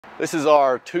This is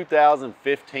our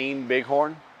 2015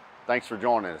 Bighorn. Thanks for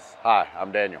joining us. Hi,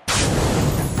 I'm Daniel.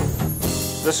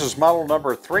 This is model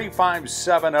number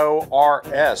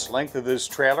 3570RS. Length of this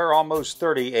trailer, almost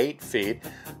 38 feet.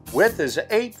 Width is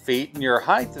 8 feet and your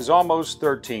height is almost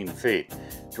 13 feet.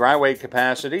 Dry weight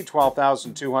capacity,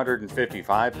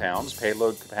 12,255 pounds.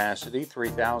 Payload capacity,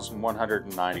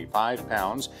 3,195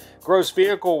 pounds. Gross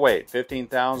vehicle weight,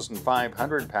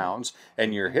 15,500 pounds.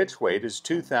 And your hitch weight is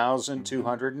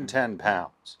 2,210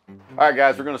 pounds. All right,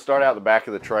 guys, we're going to start out the back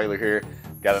of the trailer here.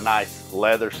 Got a nice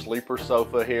leather sleeper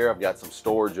sofa here. I've got some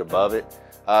storage above it.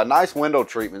 Nice window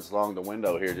treatments along the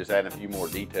window here, just adding a few more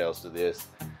details to this.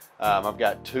 I've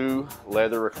got two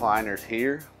leather recliners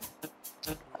here.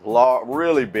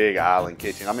 Really big island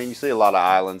kitchen. I mean, you see a lot of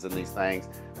islands in these things.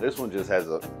 This one just has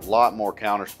a lot more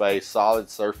counter space,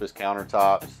 solid surface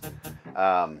countertops.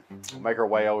 Make our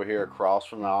way over here across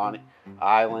from the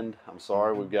island.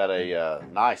 We've got a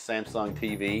nice Samsung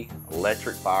TV,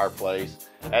 electric fireplace.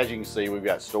 As you can see, we've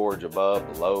got storage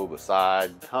above, below,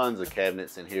 beside, tons of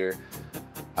cabinets in here.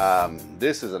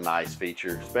 This is a nice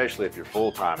feature, especially if you're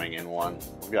full-timing in one.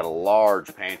 We've got a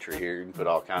large pantry here. You can put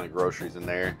all kinds of groceries in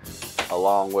there,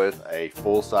 along with a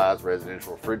full-size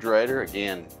residential refrigerator.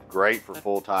 Again, great for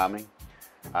full-timing.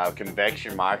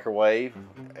 Convection microwave,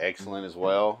 excellent as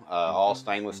well. All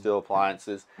stainless steel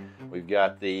appliances. We've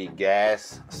got the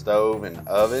gas stove and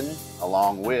oven,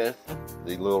 along with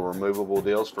the little removable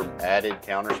deals for added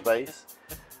counter space.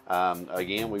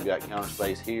 Again, we've got counter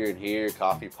space here and here,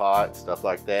 coffee pot, stuff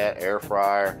like that, air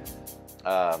fryer.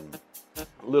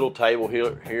 Little table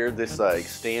here. This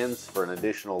extends for an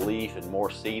additional leaf and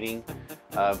more seating.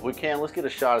 If we can, let's get a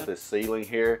shot at this ceiling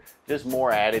here. Just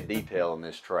more added detail in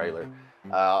this trailer.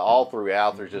 All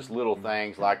throughout, there's just little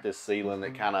things like this ceiling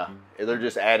that they're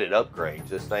just added upgrades.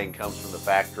 This thing comes from the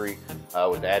factory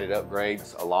with added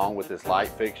upgrades along with this light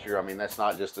fixture. I mean, that's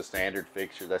not just a standard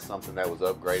fixture. That's something that was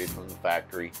upgraded from the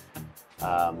factory.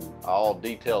 All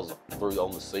details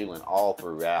on the ceiling all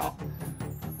throughout.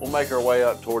 We'll make our way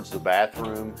up towards the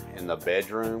bathroom and the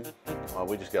bedroom.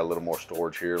 We just got a little more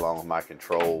storage here along with my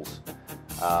controls.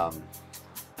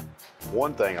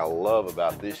 One thing I love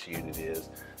about this unit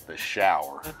is the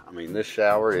shower. I mean, this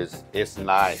shower it's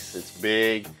nice. It's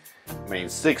big. I mean,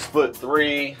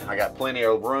 6'3". I got plenty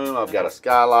of room. I've got a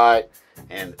skylight,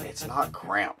 and it's not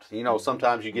cramped. You know,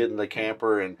 sometimes you get in the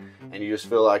camper and you just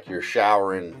feel like you're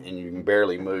showering and you can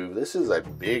barely move. This is a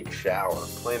big shower,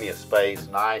 plenty of space,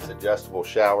 nice adjustable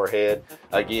shower head.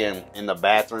 Again, in the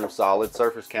bathroom, solid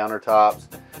surface countertops.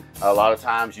 A lot of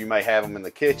times you may have them in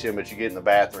the kitchen, but you get in the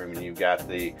bathroom and you've got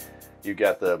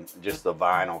just the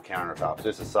vinyl countertops.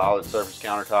 This is solid surface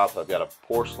countertops. I've got a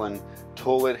porcelain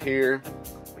toilet here.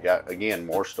 We got, again,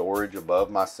 more storage above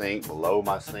my sink, below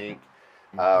my sink.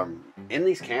 In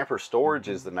these campers, storage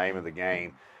is the name of the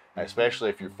game, especially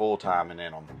if you're full-timing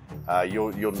in them.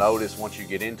 You'll notice once you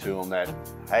get into them that,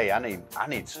 hey, I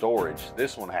need storage.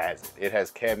 This one has it. It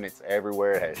has cabinets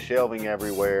everywhere. It has shelving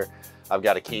everywhere. I've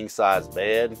got a king-size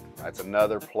bed. That's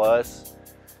another plus.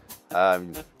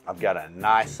 I've got a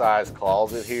nice sized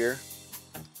closet here,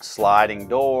 sliding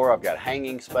door. I've got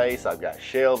hanging space. I've got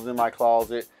shelves in my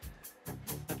closet.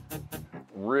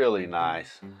 Really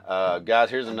nice.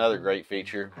 Guys, here's another great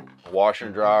feature. Washer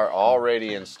and dryer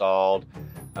already installed.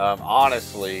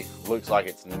 Honestly, looks like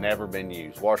it's never been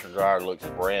used. Washer and dryer looks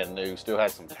brand new, still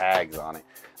has some tags on it.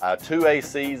 Two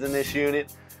ACs in this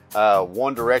unit.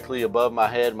 One directly above my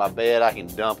head, my bed. I can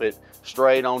dump it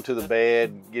straight onto the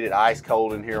bed, get it ice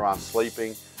cold in here while I'm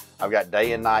sleeping. I've got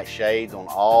day and night shades on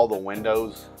all the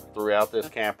windows throughout this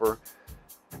camper.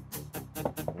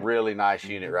 Really nice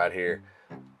unit right here.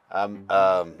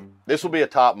 This will be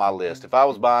atop my list. If I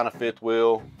was buying a fifth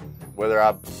wheel, whether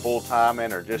I'm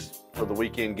full-timing or just for the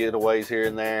weekend getaways here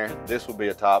and there, this will be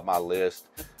atop my list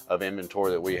of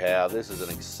inventory that we have. This is an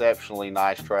exceptionally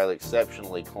nice trailer,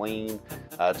 exceptionally clean.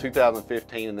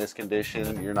 2015 in this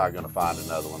condition, you're not going to find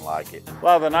another one like it.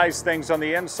 Well, the nice things on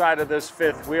the inside of this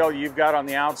fifth wheel, you've got on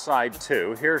the outside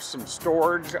too. Here's some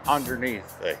storage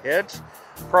underneath the hitch.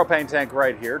 Propane tank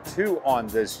right here, two on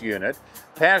this unit.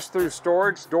 Pass-through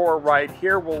storage door right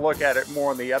here. We'll look at it more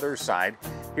on the other side.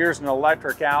 Here's an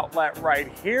electric outlet right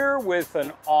here with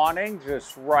an awning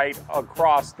just right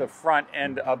across the front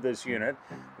end of this unit.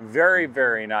 Very,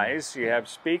 very nice. You have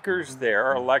speakers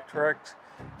there, electric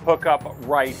hookup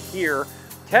right here.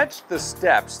 Catch the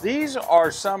steps. These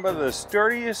are some of the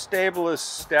sturdiest, stablest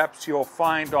steps you'll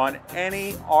find on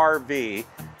any RV.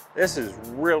 This is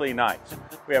really nice.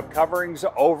 We have coverings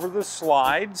over the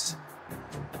slides,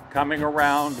 coming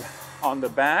around on the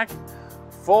back.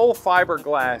 full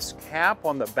fiberglass cap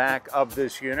on the back of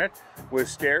this unit with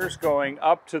stairs going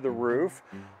up to the roof.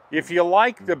 If you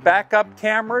like the backup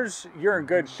cameras, you're in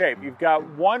good shape. You've got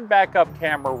one backup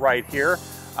camera right here,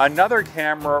 another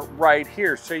camera right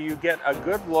here, so you get a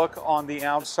good look on the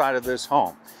outside of this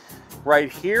home. Right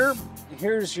here,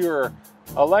 here's your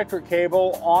electric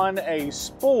cable on a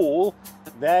spool.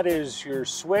 That is your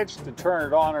switch to turn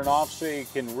it on and off so you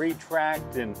can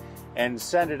retract and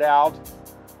send it out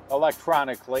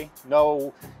electronically.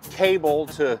 No cable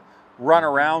to run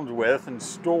around with and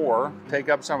store, take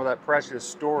up some of that precious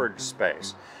storage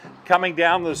space. Coming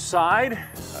down the side,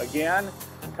 again,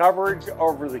 coverage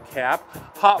over the cap.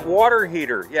 Hot water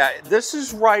heater. Yeah, this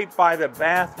is right by the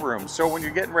bathroom, so when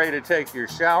you're getting ready to take your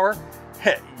shower,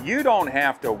 you don't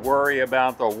have to worry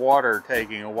about the water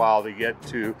taking a while to get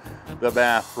to the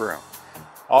bathroom.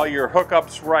 All your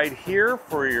hookups right here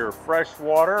for your fresh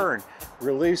water and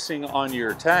releasing on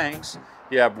your tanks.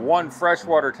 You have one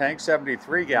freshwater tank,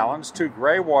 73 gallons, two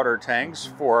gray water tanks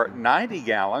for 90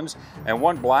 gallons, and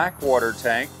one black water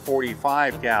tank,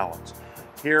 45 gallons.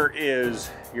 Here is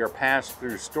your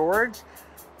pass-through storage.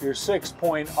 Your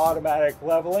 6-point automatic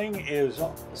leveling is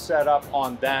set up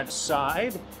on that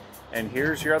side. And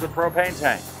here's your other propane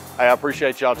tank. Hey, I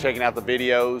appreciate y'all checking out the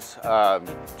videos.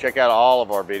 Check out all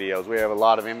of our videos. We have a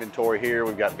lot of inventory here.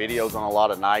 We've got videos on a lot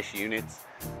of nice units.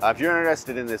 If you're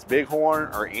interested in this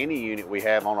Bighorn or any unit we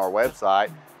have on our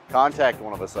website, contact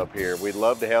one of us up here. We'd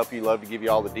love to help you, love to give you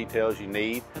all the details you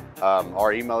need.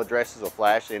 Our email addresses will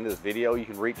flash into this video. You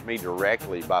can reach me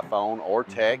directly by phone or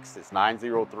text. It's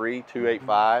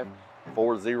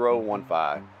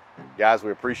 903-285-4015. Guys,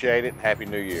 we appreciate it. Happy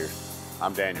New Year.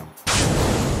 I'm Daniel.